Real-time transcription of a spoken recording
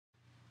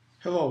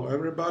Hello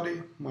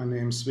everybody, my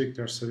name is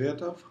Viktor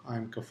Sovietov.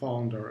 I'm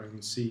co-founder and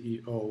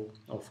CEO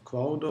of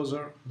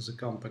CloudOzer, the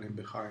company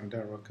behind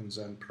Erlang and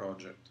Zen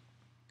project.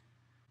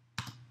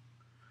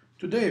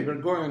 Today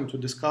we're going to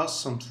discuss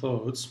some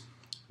thoughts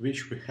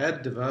which we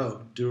had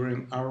developed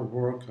during our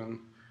work on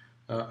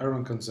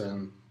Erlang and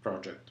Zen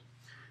project.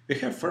 We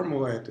have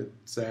formulated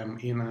them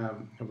in a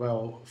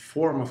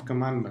form of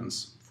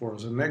commandments for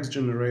the next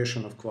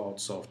generation of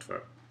cloud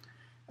software.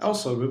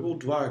 Also, we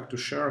would like to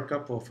share a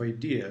couple of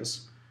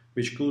ideas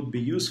which could be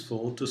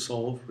useful to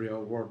solve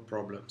real-world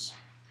problems.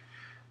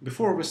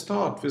 Before we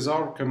start with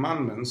our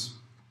commandments,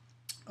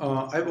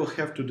 I will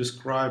have to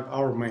describe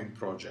our main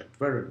project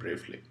very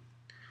briefly.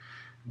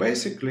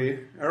 Basically,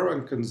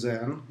 Erlang and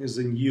Zen is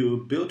a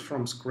new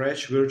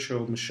built-from-scratch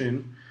virtual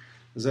machine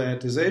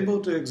that is able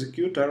to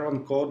execute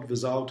Erlang code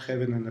without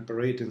having an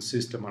operating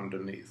system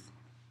underneath.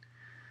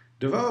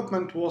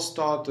 Development was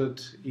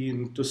started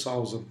in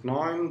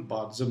 2009,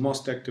 but the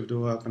most active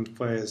development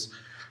phase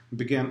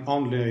began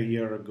only a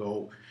year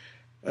ago.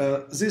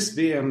 This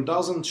VM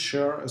doesn't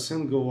share a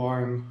single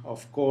line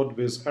of code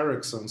with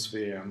Ericsson's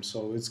VM,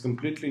 so it's a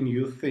completely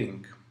new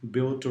thing,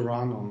 built to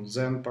run on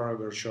Zen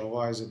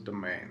paravirtualized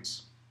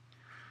domains.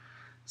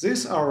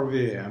 This our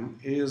VM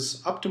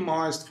is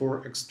optimized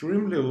for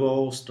extremely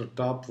low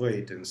startup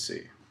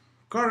latency.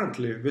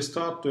 Currently, we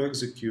start to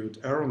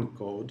execute Erlang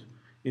code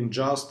in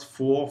just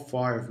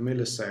 4-5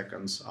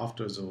 milliseconds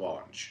after the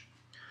launch.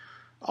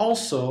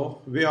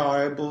 Also, we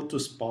are able to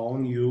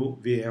spawn new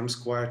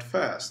VMs quite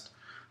fast,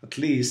 at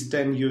least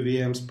 10 new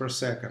VMs per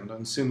second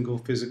on single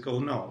physical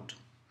node.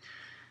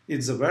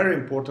 It's a very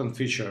important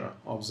feature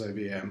of the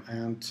VM,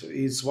 and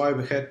it's why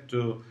we had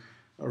to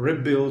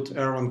rebuild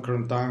Erlang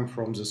runtime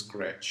from the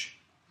scratch.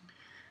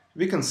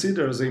 We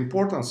consider the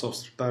importance of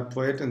startup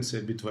latency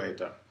a bit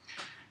later.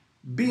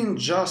 Being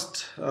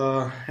just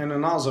in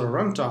another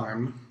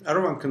runtime,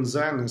 Erlang and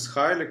Zen is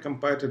highly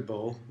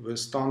compatible with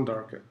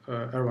standard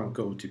Erlang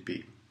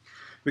OTP.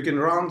 We can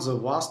run the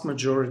vast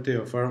majority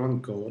of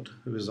Erlang code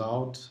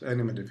without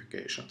any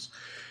modifications.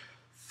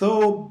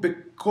 Though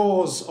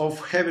because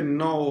of having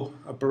no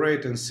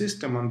operating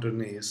system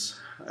underneath,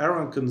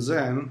 Erlang and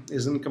Zen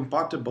is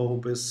incompatible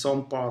with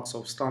some parts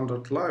of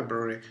standard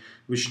library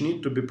which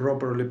need to be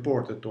properly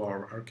ported to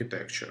our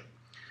architecture.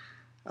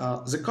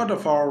 The code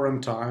of our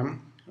runtime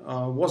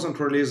wasn't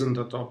released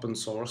at open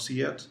source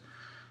yet,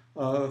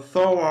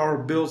 though our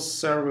build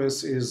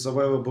service is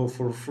available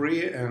for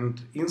free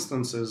and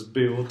instances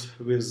built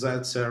with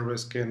that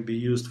service can be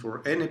used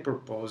for any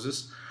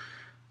purposes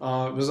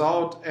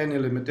without any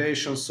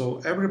limitations,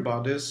 so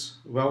everybody's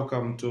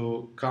welcome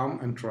to come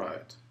and try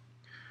it.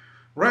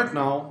 Right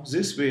now,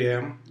 this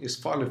VM is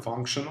fully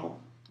functional.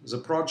 The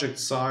project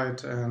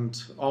site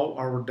and all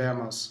our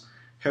demos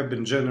have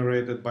been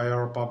generated by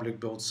our public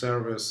build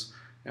service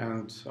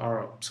and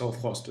are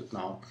self-hosted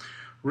now.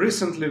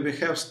 Recently, we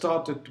have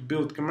started to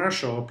build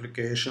commercial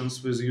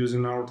applications with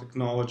using our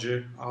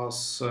technology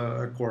as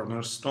a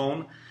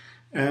cornerstone,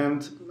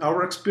 and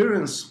our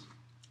experience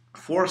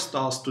forced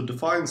us to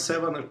define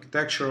 7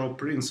 architectural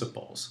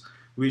principles,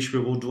 which we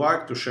would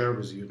like to share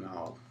with you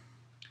now.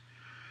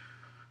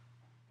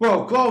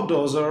 Well,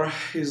 CloudOzer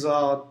is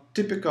a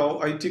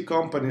typical IT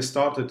company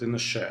started in a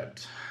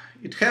shed.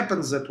 It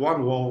happens that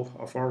one wall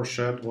of our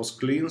shed was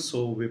clean,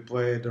 so we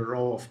played the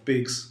role of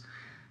pigs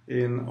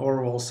in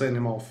Orwell's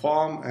Animal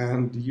Farm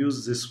and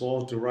used this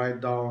wall to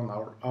write down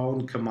our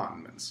own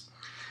commandments,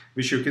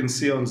 which you can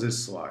see on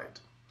this slide.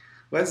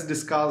 Let's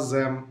discuss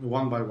them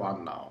one by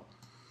one now.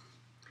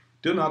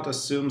 Do not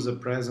assume the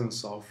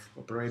presence of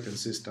operating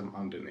system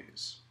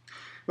underneath.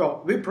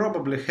 Well, we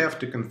probably have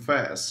to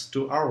confess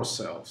to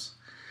ourselves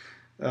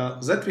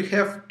that we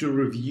have to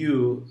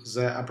review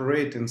the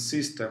operating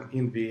system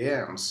in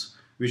VMs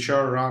which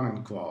are run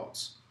in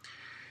clouds.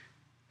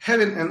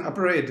 Having an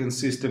operating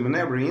system in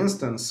every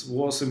instance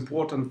was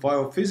important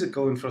while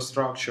physical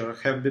infrastructure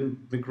have been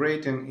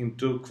migrating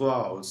into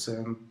clouds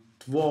and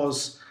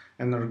was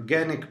an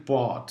organic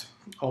part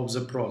of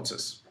the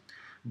process.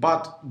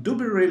 But do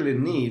we really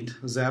need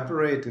the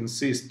operating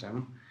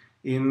system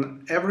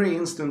in every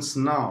instance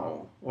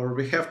now, or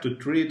we have to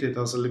treat it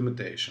as a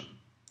limitation?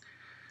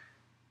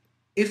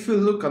 If we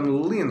look on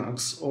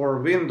Linux or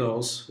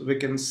Windows, we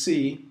can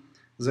see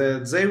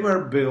that they were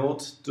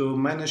built to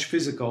manage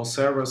physical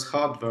servers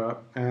hardware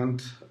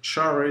and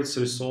share its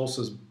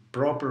resources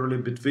properly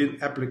between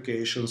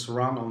applications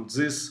run on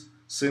this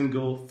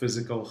single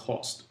physical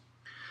host.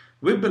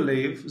 We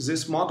believe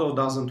this model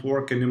doesn't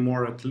work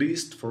anymore, at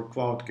least for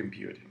cloud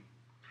computing.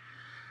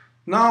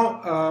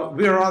 Now,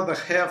 we rather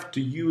have to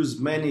use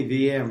many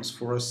VMs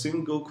for a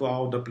single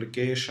cloud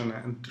application,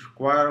 and it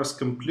requires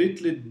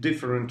completely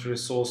different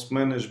resource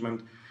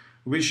management,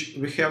 which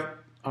we have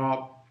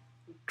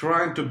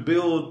trying to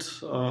build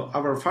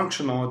our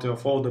functionality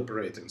of all the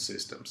operating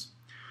systems.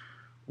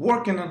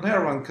 Working on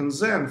Erlang and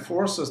Zen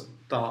forces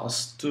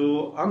us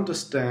to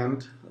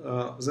understand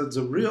that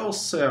the real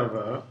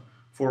server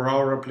for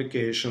our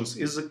applications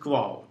is the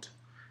cloud,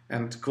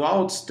 and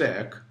cloud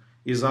stack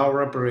is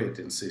our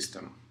operating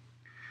system.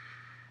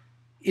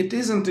 It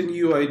isn't a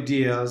new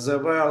idea. There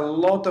were a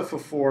lot of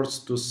efforts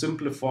to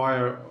simplify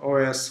our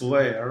OS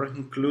layer,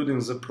 including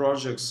the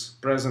projects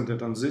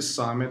presented on this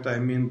summit, I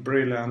mean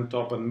Brilliant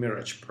Open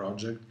Mirage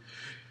project.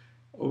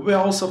 We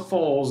also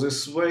follow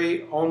this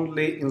way,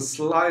 only in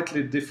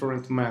slightly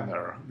different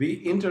manner.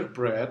 We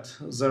interpret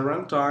the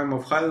runtime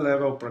of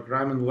high-level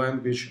programming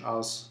language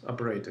as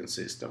operating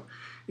system.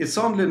 It's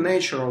only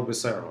natural with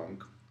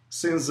Erlang,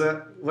 since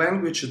the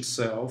language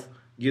itself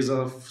gives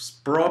us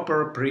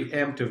proper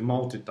preemptive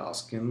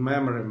multitasking,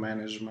 memory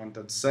management,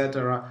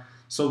 etc.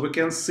 So we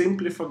can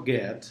simply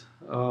forget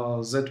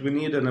that we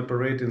need an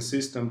operating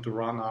system to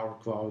run our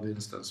cloud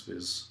instance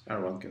with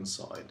Erlang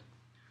inside.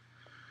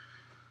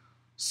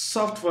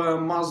 Software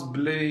must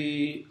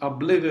be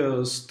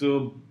oblivious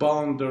to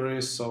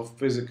boundaries of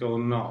physical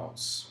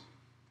nodes.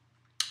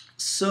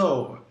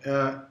 So,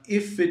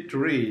 if we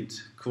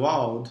treat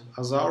cloud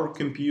as our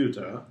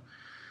computer,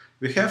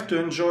 we have to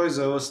enjoy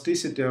the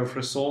elasticity of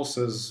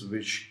resources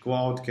which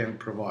cloud can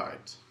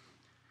provide.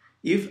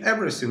 If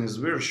everything is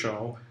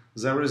virtual,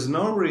 there is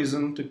no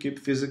reason to keep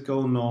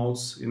physical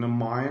nodes in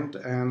mind,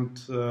 and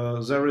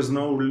there is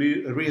no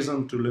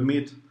reason to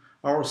limit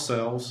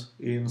ourselves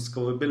in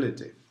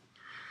scalability.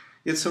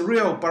 It's a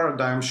real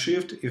paradigm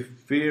shift if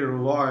we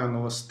rely on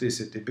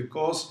elasticity,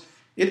 because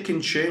it can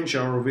change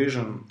our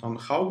vision on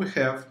how we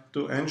have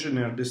to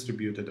engineer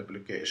distributed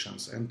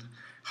applications and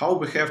how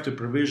we have to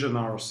provision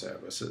our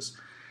services.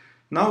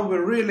 Now we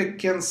really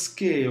can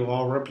scale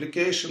our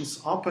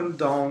applications up and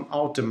down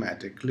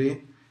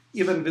automatically,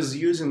 even with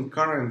using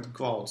current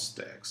cloud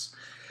stacks.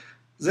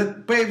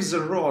 That paves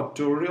the road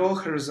to real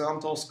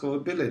horizontal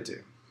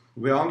scalability.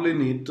 We only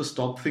need to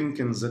stop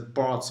thinking that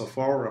parts of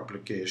our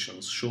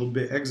applications should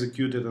be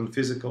executed on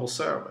physical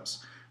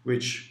servers,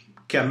 which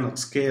cannot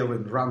scale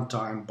in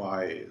runtime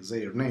by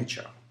their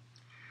nature.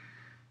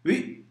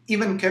 We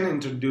even can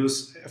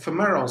introduce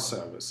ephemeral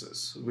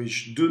services,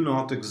 which do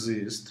not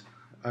exist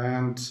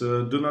and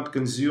do not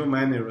consume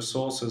any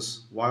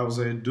resources while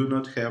they do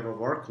not have a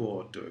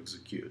workload to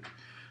execute.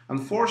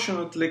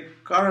 Unfortunately,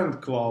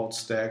 current cloud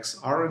stacks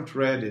aren't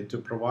ready to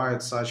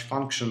provide such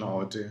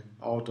functionality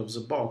out of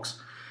the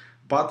box,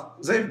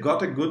 but they've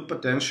got a good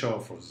potential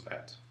for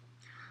that.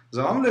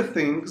 The only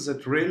thing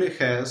that really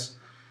has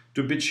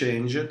to be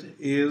changed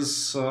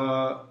is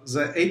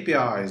the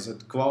APIs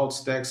that cloud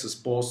stacks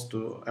expose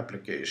to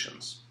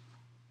applications.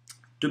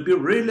 To be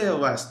really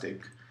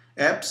elastic,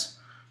 apps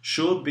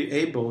should be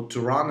able to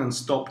run and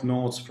stop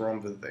nodes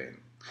from within.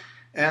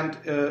 And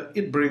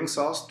it brings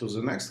us to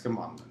the next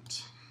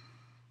commandment.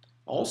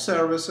 All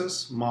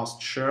services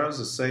must share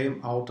the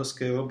same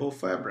autoscalable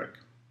fabric.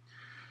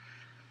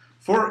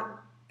 For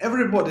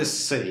everybody's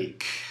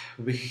sake,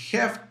 we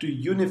have to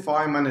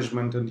unify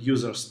management and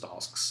users'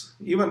 tasks,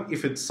 even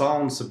if it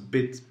sounds a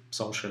bit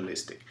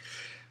socialistic.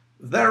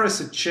 There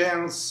is a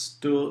chance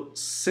to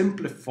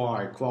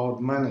simplify cloud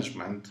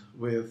management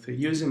with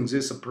using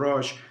this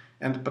approach,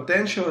 and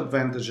potential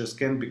advantages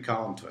can be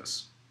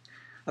countless.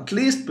 At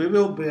least we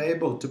will be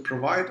able to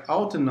provide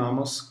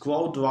autonomous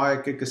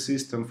cloud-like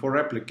ecosystem for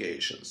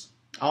applications,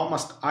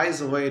 almost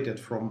isolated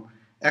from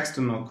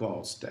external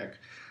cloud stack.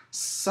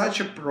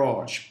 Such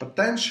approach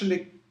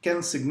potentially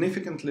can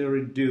significantly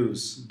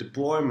reduce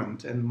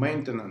deployment and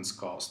maintenance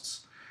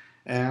costs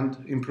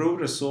and improve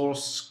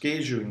resource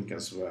scheduling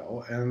as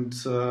well. And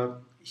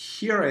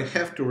here I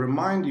have to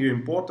remind you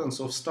importance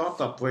of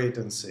startup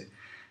latency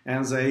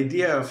and the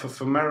idea of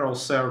ephemeral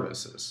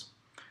services.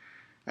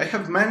 I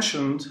have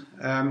mentioned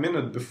a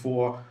minute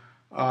before,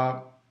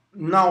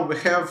 now we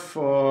have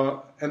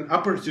an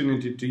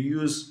opportunity to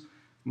use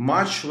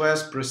much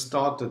less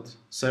pre-started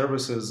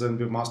services than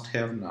we must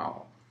have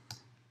now.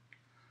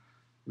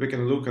 We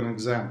can look at an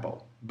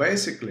example.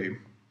 Basically,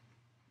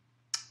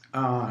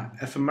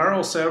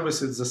 ephemeral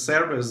service is a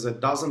service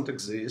that doesn't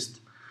exist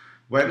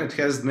when it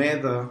has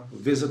neither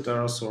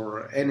visitors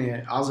or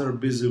any other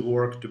busy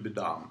work to be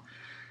done.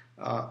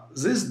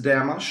 This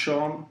demo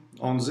shown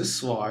on this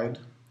slide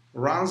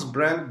runs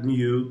brand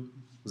new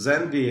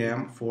Zen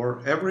VM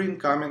for every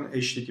incoming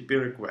HTTP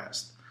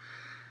request.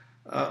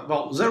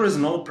 Well, there is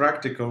no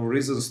practical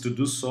reasons to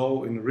do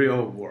so in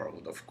real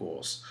world, of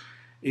course.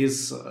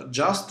 It's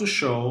just to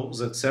show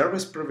that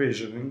service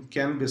provisioning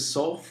can be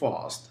so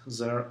fast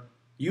that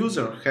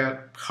user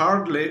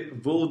hardly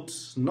would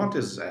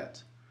notice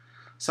that.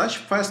 Such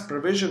fast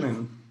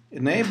provisioning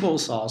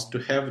enables us to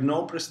have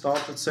no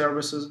pre-started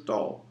services at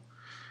all,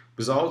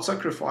 without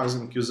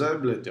sacrificing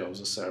usability of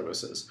the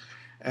services.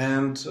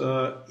 And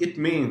it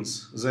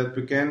means that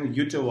we can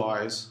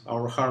utilize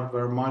our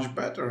hardware much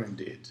better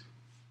indeed.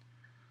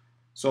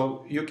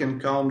 So you can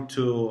come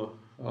to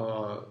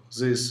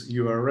this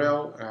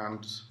URL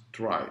and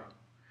try.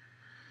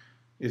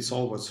 It's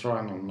always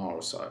running on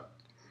our side.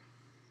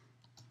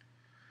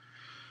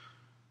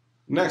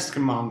 Next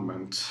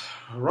commandment.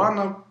 Run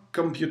up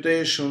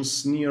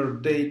computations near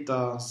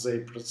data they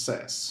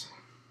process.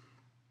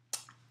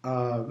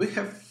 We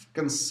have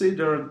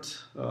considered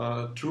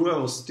true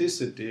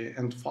elasticity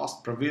and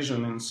fast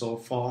provisioning so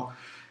far,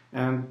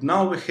 And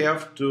now we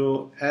have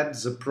to add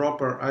the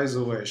proper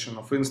isolation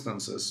of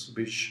instances,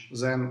 which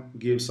then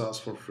gives us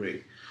for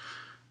free.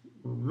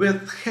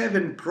 With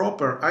having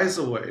proper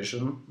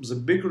isolation, the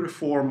big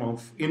reform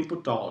of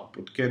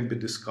input-output can be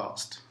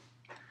discussed.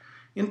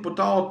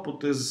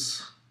 Input-output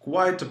is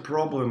quite a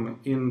problem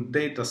in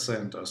data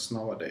centers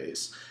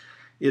nowadays.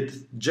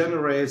 It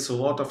generates a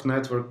lot of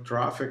network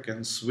traffic,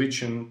 and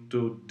switching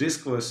to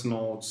diskless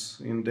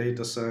nodes in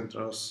data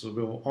centers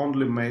will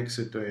only make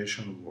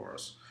situation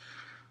worse.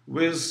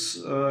 With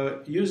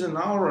using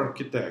our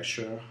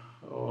architecture,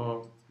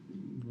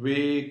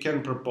 we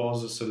can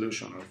propose a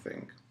solution, I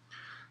think.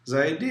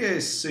 The idea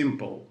is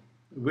simple.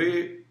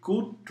 We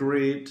could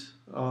treat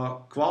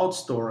cloud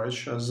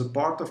storage as a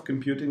part of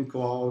computing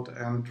cloud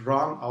and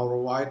run our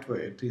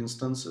lightweight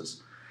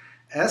instances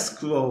as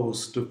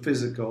close to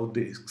physical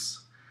disks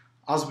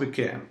as we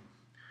can,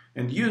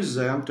 and use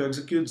them to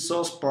execute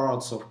those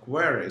parts of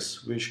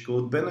queries which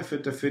could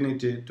benefit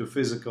affinity to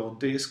physical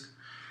disk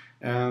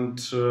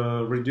and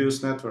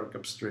reduce network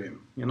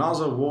upstream. In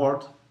other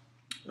words,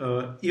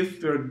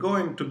 if we're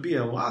going to be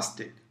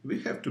elastic,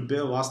 we have to be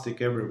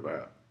elastic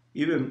everywhere,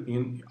 even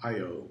in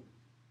I/O.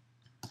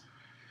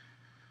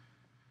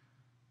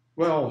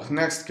 Well,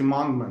 next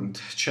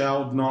commandment,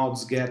 child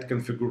nodes get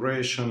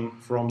configuration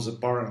from the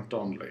parent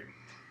only.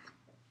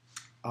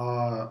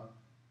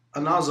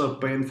 Another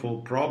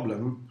painful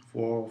problem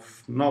for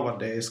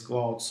nowadays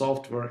cloud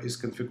software is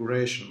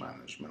configuration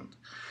management.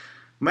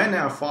 Many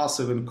of us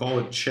even call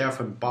it chef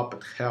and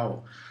puppet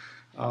hell,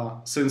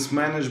 since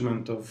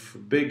management of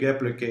big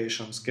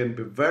applications can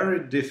be very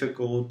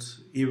difficult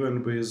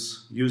even with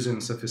using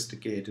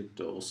sophisticated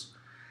tools.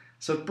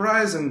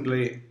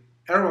 Surprisingly,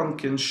 Erlang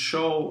can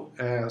show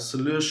a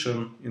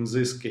solution in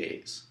this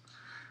case.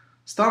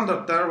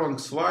 Standard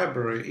Erlang's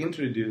library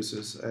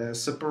introduces a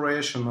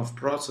separation of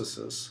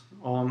processes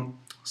on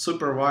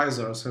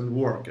supervisors and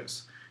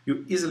workers.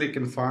 You easily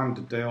can find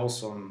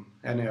details on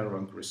any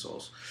Erlang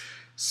resource.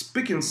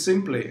 Speaking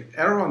simply,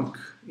 Erlang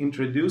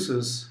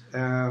introduces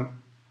an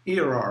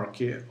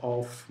hierarchy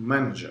of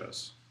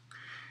managers.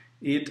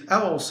 It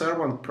allows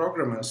Erlang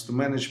programmers to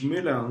manage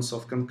millions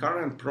of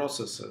concurrent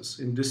processes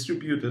in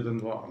distributed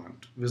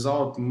environment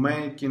without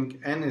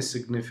making any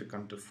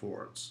significant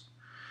efforts.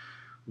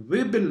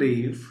 We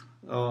believe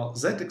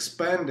that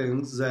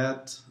expanding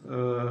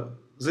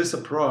this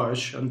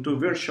approach into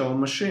virtual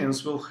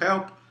machines will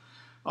help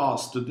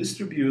us to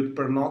distribute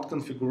per node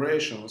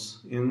configurations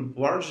in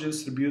large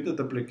distributed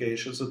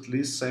applications at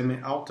least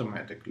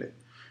semi-automatically.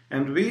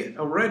 And we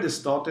already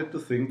started to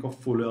think of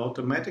fully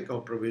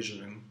automatical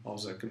provisioning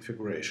of the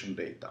configuration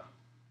data.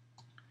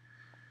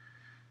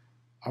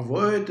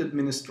 Avoid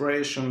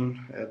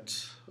administration at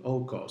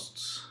all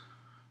costs.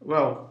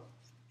 Well,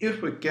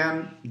 if we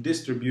can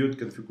distribute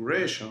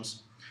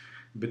configurations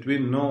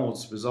between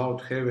nodes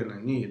without having a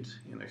need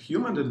in a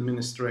human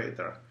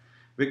administrator,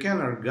 we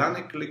can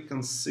organically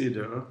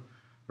consider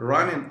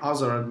running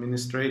other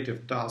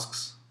administrative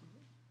tasks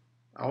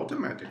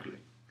automatically.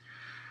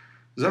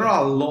 There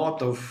are a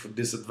lot of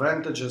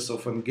disadvantages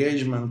of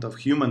engagement of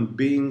human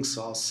beings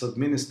as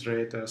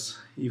administrators,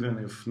 even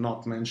if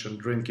not mentioned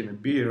drinking a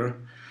beer.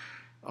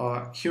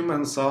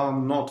 Humans are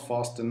not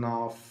fast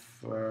enough.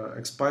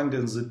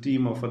 Expanding the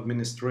team of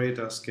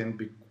administrators can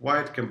be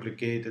quite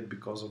complicated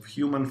because of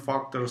human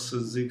factors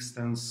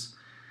existence,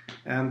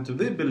 and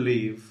we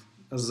believe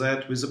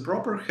that with the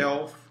proper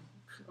help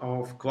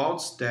of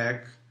cloud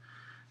stack,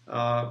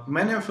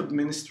 many of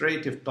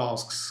administrative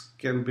tasks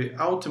can be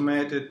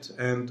automated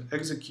and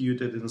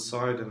executed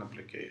inside an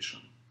application.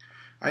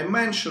 I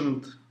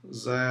mentioned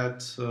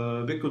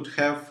that we could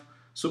have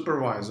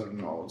supervisor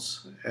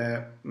nodes,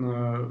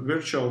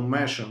 virtual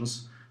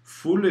machines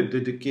fully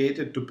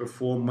dedicated to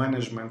perform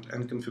management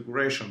and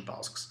configuration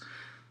tasks.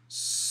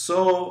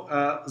 So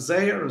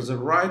they are the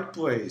right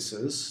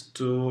places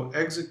to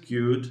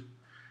execute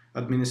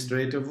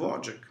administrative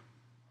logic,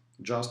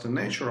 just the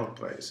natural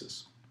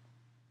places.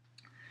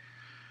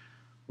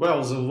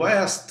 Well, the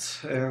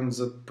last and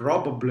the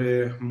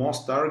probably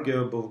most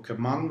arguable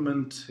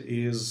commandment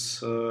is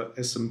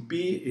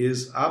SMP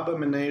is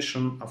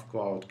abomination of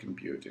cloud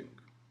computing.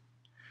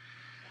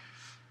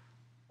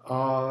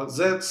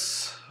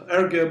 That's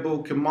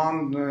arguable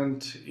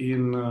commandment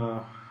in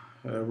a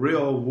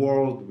real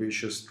world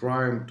which is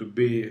trying to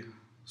be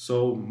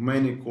so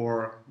many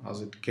core as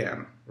it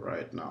can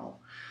right now.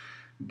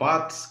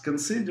 But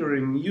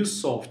considering new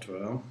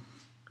software,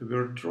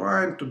 we're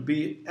trying to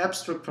be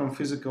abstract from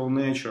physical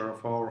nature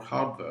of our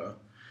hardware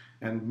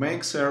and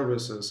make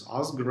services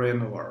as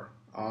granular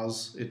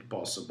as it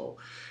possible.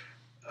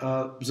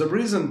 The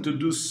reason to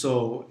do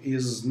so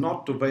is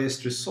not to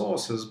waste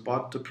resources,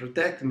 but to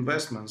protect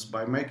investments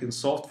by making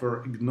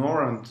software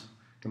ignorant,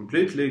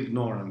 completely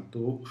ignorant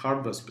to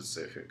hardware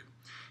specific.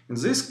 In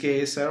this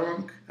case,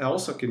 Erlang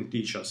also can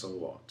teach us a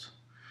lot.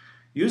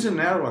 Using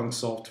Erlang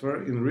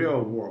software in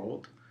real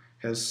world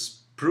has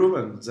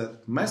proven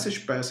that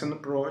message passing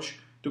approach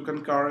to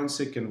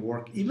concurrency can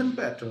work even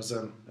better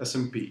than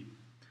SMP.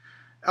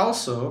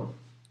 Also,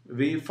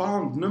 we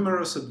found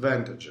numerous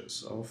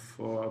advantages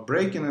of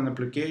breaking an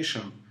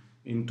application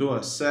into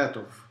a set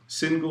of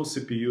single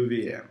CPU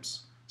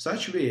VMs.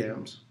 Such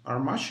VMs are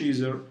much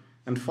easier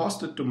and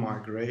faster to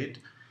migrate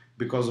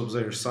because of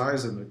their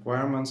size and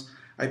requirements.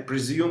 I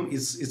presume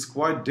it's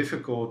quite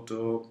difficult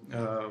to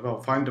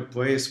find a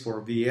place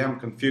for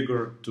VM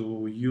configured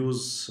to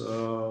use,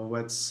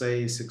 let's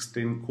say,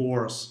 16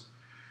 cores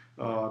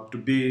to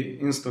be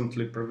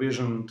instantly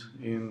provisioned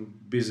in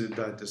busy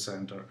data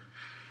center.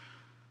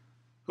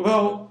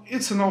 Well,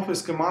 it's enough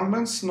with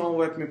commandments. Now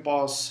let me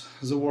pass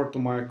the word to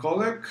my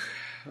colleague,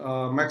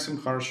 Maxim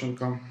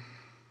Harchenko.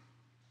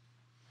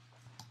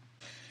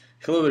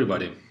 Hello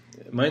everybody,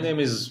 my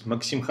name is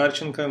Maxim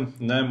Harchenko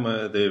and I'm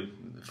the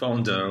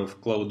founder of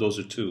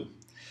CloudDozer 2.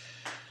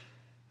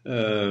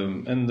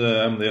 I'm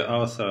the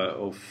author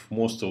of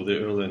most of the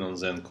Erlang on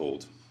Zen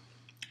code.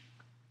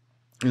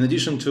 In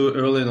addition to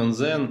Erlang on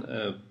Zen,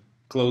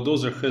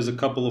 CloudDozer has a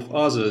couple of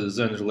other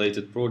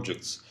Zen-related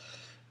projects.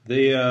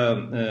 They are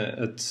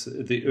at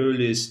the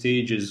early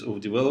stages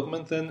of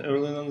development than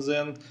Erlang on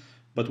Zen,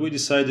 but we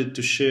decided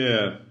to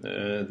share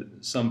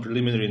some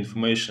preliminary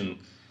information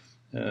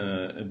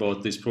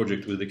about this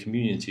project with the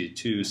community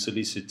to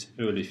solicit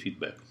early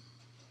feedback.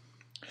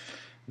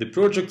 The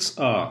projects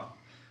are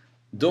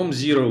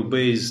DOM0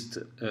 based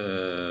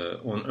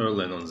on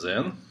Erlang on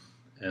Zen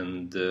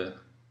and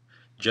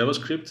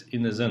JavaScript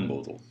in a Zen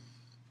bottle.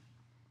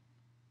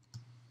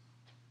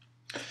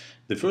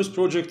 The first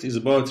project is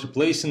about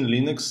replacing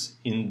Linux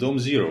in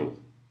DOM0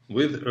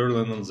 with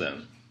Erlang on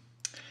Zen.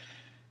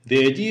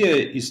 The idea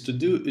is to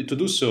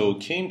do so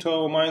came to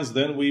our minds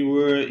when we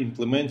were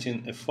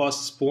implementing a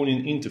fast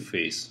spawning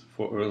interface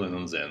for Erlang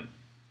on Zen.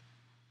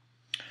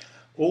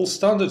 All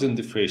standard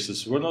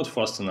interfaces were not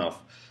fast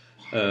enough.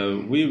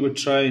 We were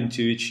trying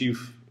to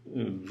achieve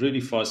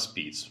really fast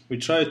speeds. We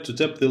tried to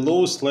tap the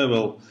lowest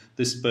level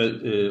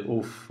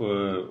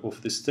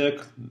of the stack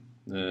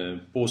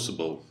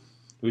possible,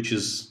 which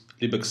is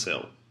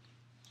libxl.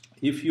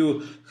 If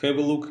you have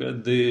a look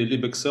at the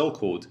libxl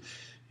code,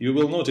 you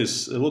will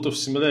notice a lot of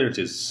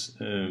similarities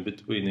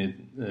between it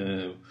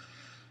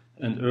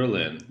and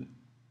Erlang.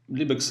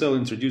 libxl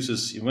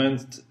introduces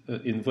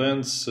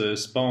events,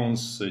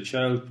 spawns,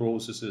 child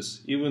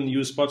processes, even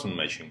use pattern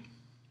matching.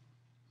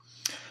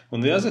 On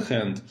the other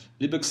hand,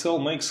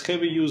 libxl makes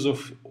heavy use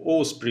of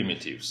OS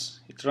primitives.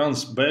 It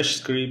runs bash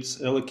scripts,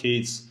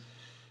 allocates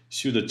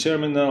pseudo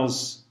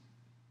terminals,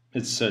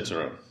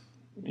 etc.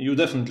 You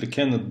definitely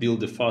cannot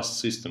build a fast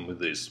system with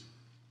this.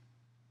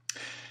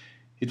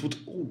 It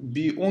would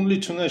be only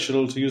too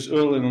natural to use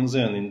Erlang on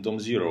Zen in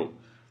DOM0.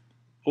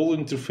 All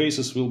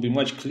interfaces will be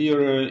much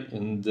clearer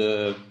and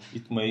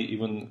it may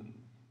even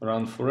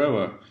run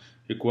forever,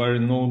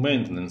 requiring no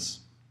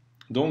maintenance.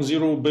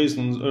 DOM0 based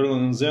on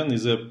Erlang on Zen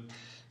is a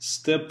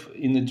step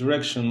in the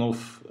direction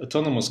of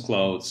autonomous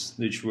clouds,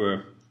 which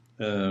were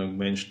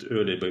mentioned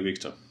earlier by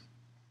Viktor.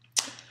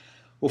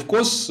 Of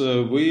course,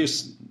 we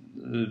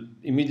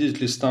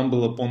immediately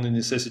stumble upon the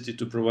necessity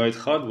to provide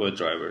hardware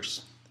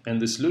drivers. And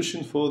the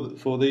solution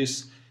for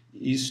this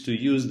is to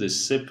use the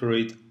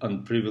separate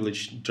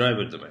unprivileged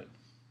driver domain.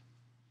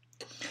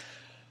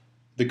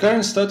 The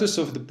current status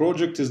of the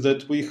project is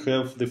that we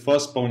have the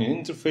fast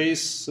spawning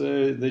interface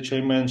that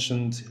I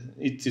mentioned.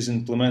 It is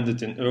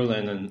implemented in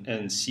Erlang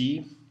and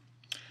C.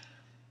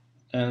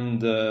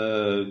 And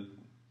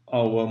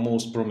our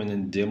most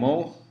prominent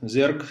demo,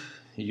 Zerg,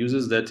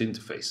 uses that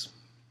interface.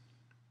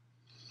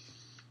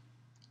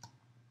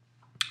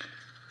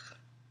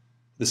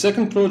 The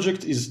second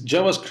project is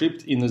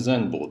JavaScript in a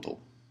Zen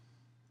bottle.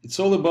 It's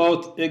all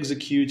about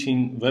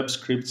executing web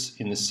scripts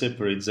in a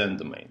separate Zen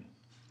domain.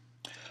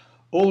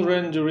 All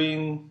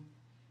rendering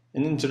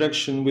and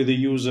interaction with the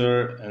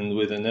user and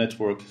with the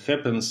network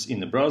happens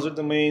in a browser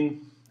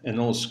domain, and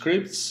all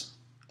scripts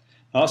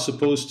are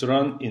supposed to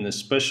run in a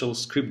special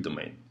script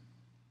domain.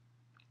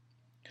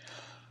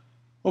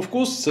 Of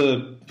course,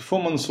 the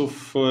performance of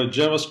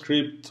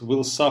JavaScript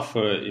will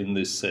suffer in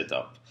this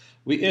setup.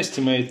 We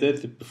estimate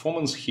that the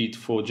performance hit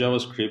for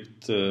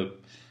JavaScript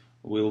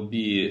will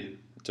be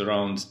at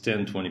around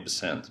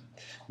 10–20%.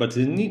 But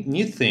the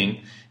neat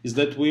thing is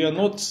that we are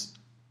not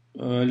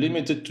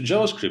limited to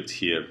JavaScript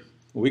here.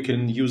 We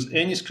can use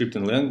any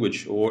scripting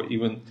language or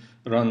even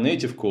run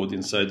native code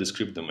inside the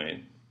script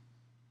domain.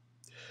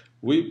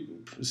 We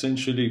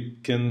essentially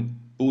can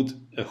put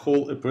a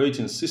whole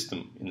operating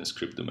system in a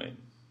script domain.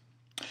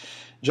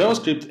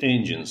 JavaScript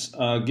engines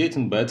are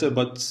getting better,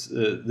 but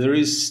there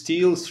is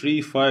still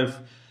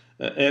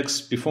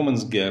 3–5x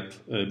performance gap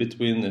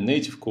between the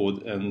native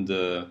code and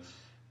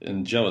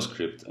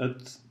JavaScript,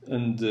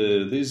 and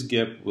this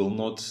gap will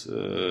not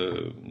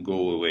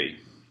go away.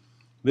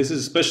 This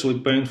is especially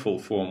painful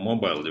for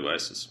mobile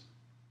devices.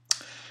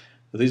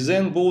 The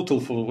Zen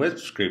bottle for web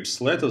scripts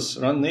let us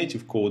run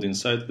native code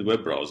inside the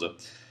web browser.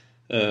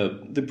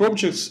 The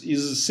project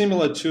is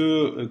similar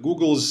to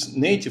Google's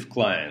native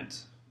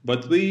client,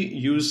 but we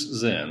use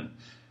Zen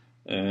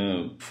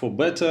for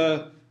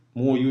better,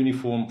 more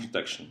uniform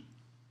protection.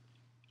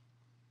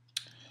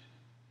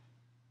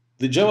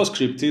 The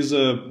JavaScript is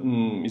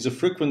a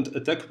frequent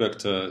attack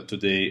vector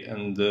today,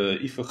 and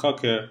if a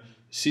hacker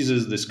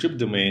seizes the script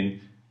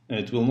domain,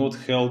 it will not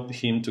help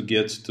him to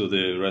get to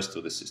the rest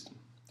of the system.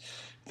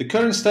 The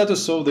current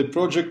status of the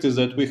project is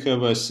that we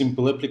have a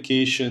simple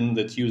application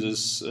that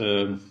uses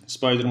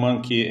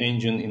SpiderMonkey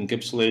engine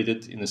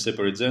encapsulated in a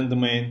separate Zen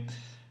domain,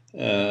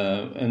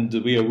 and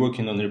we are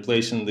working on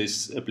replacing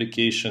this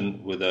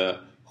application with a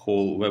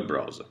whole web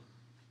browser.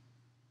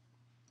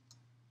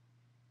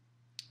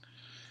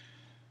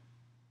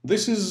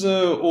 This is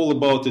all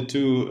about the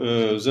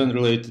two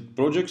Zen-related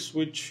projects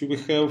which we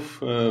have.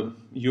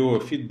 Your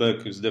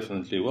feedback is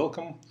definitely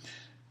welcome,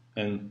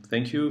 and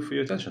thank you for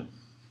your attention.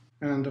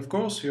 And of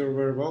course, you're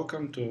very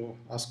welcome to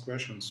ask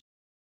questions.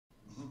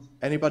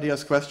 Anybody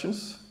has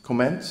questions?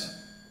 Comments?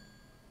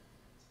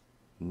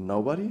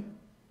 Nobody?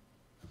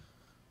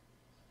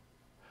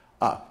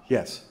 Ah,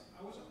 yes.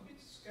 I was a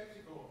bit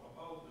skeptical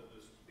about the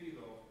speed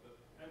of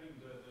having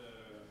the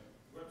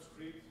web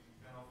script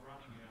kind of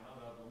running in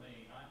another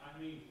domain. I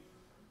mean,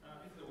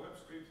 if the web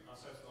script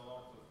accessed a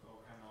lot of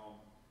kind of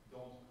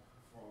DOM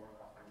from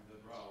the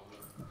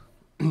browser,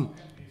 how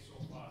can it be so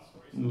fast?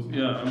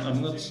 Yeah, I'm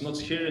not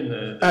hearing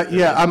the...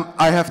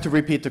 I have to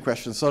repeat the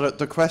question. So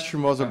the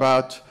question was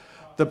about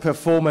the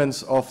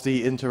performance of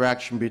the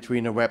interaction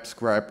between a web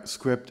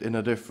script in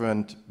a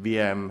different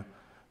VM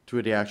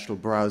to the actual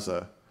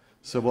browser.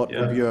 So what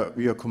would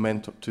your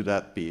comment to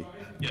that be?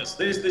 Yes,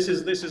 this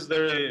is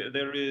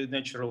very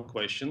natural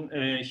question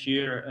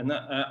here, and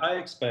I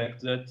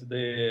expect that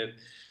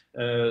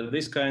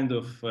this kind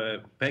of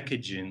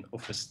packaging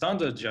of a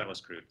standard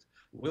JavaScript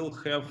will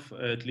have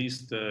at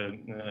least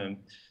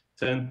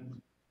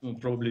 10,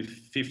 probably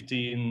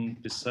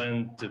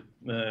 15%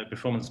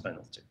 performance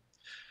penalty.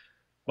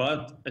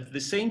 But at the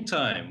same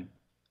time,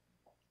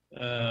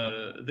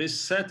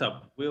 this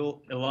setup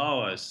will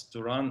allow us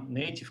to run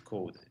native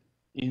code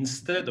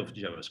instead of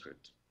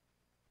JavaScript.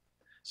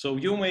 So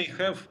you may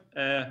have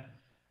a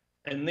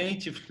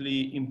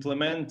natively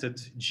implemented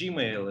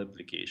Gmail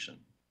application.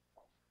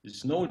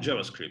 There's no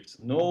JavaScript,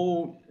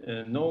 no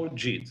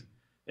JIT.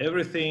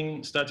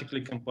 Everything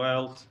statically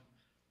compiled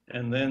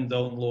and then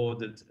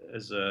downloaded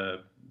as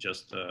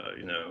just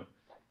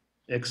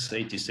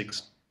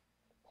x86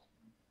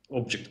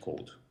 object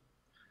code.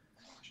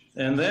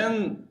 And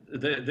then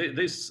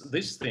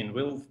this thing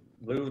will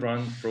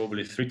run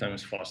probably 3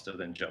 times faster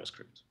than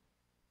JavaScript.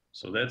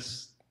 So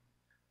that's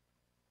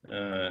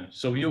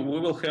we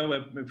will have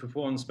a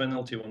performance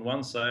penalty on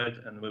one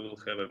side, and we will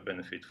have a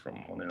benefit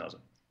on another.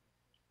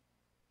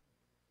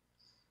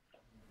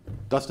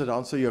 Does that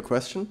answer your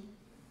question?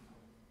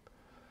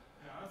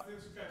 Yeah, I feel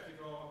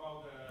skeptical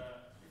about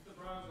if the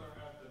browser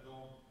has the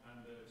DOM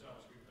and the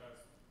JavaScript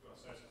has to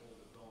access all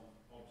the DOM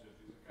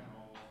object is a kind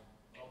of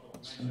lot of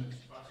messages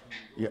passing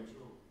through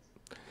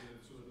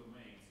to the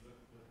domains.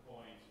 The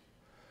point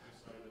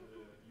decided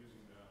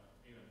using the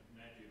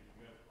native,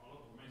 you have a lot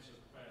of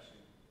messages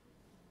passing.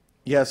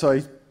 Yeah, so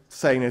I'm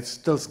saying it's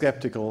still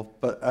skeptical,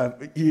 but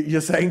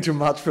you're saying too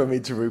much for me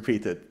to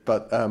repeat it.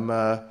 But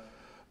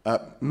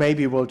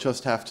maybe we'll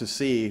just have to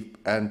see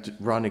and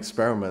run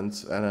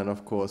experiments, and then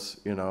of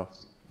course,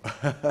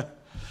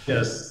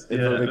 yes, it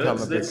will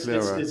become a bit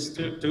clearer. It's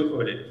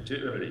too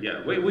early.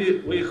 Yeah,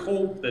 we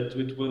hope that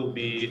it will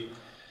be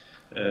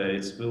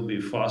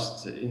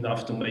fast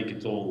enough to make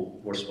it all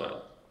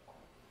worthwhile.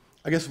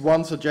 I guess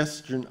one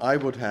suggestion I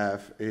would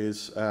have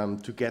is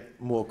to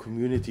get more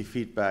community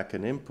feedback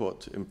and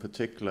input. In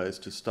particular, is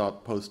to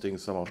start posting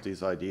some of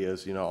these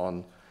ideas,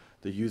 on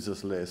the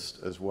users list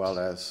as well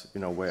as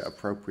where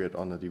appropriate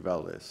on the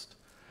devel list,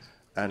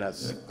 and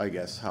that's I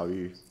guess how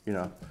you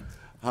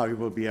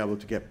will be able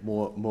to get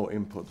more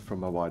input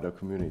from a wider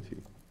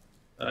community.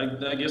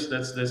 I guess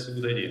that's a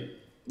good idea.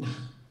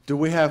 Do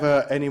we have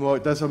any more?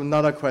 There's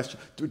another question.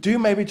 Do you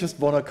maybe just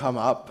want to come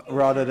up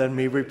rather than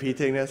me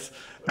repeating this?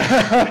 It's a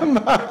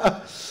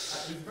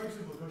very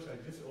simple question.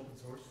 Just open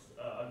source.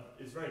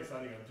 It's very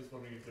exciting. I'm just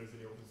wondering if there's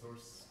any open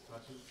source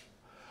patches.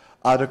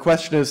 The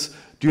question is,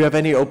 do you have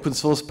any open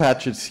source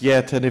patches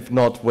yet? And if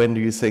not, when do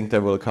you think they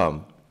will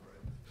come?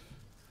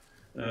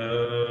 We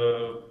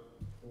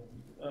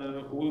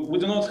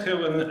do not have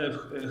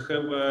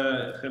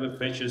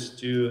patches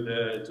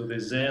to the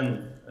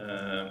Zen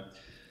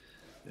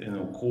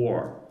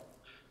core,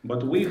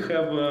 but we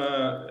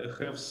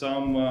have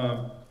some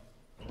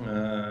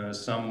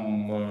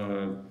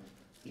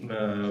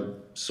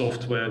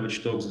software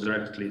which talks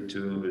directly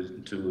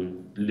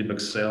to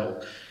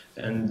libxcell,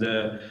 and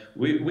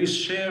we're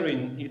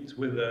sharing it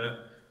with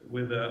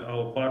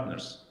our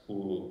partners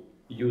who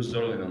use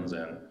Erlang on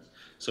Zen.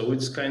 So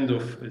it's kind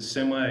of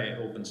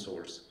semi-open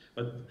source,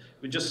 but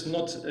we're just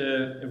not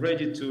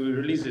ready to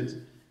release it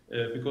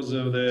because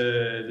of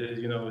the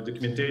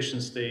documentation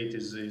state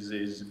is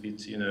a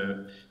bit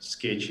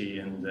sketchy,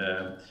 and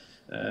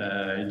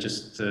it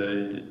just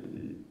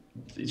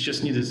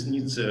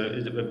needs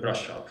a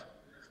brush up.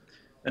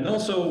 And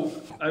also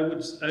I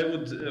would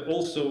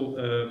also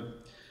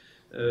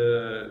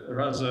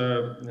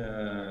rather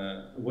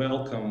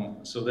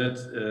welcome, so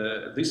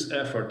that this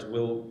effort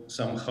will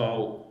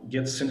somehow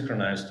get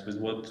synchronized with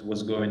what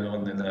was going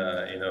on in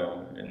a, you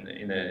know,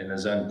 in a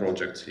Zen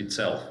project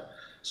itself.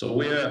 So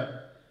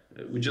we're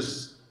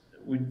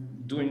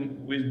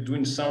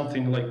doing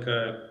something like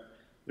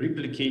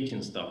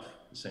replicating stuff,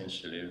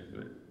 essentially,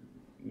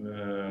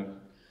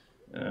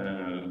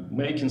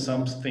 making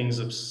some things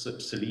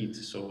obsolete.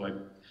 So like,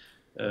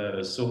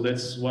 so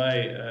that's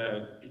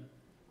why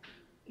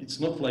it's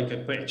not like a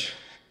patch.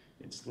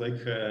 It's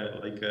like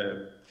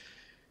a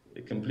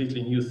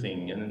completely new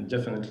thing, and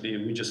definitely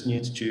we just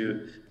need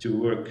to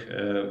work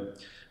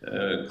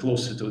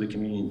closer to the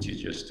community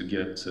just to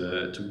get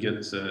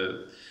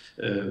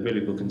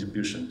valuable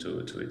contribution to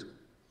it.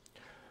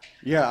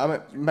 Yeah, I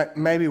mean,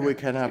 maybe we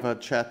can have a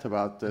chat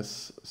about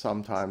this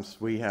sometimes.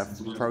 We have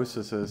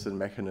processes and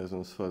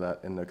mechanisms for that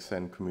in the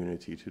Xen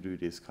community to do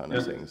these kind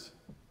of things.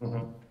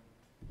 Mm-hmm.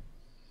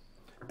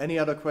 Any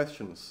other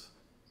questions?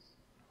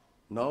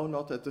 No,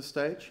 not at this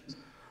stage.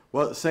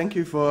 Well, thank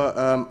you for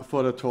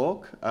the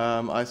talk.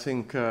 I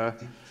think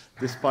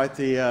despite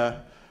the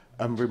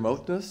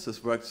remoteness,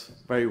 this works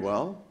very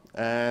well.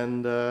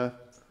 And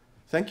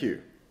thank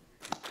you.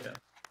 Yeah.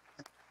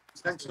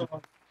 Thanks so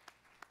much.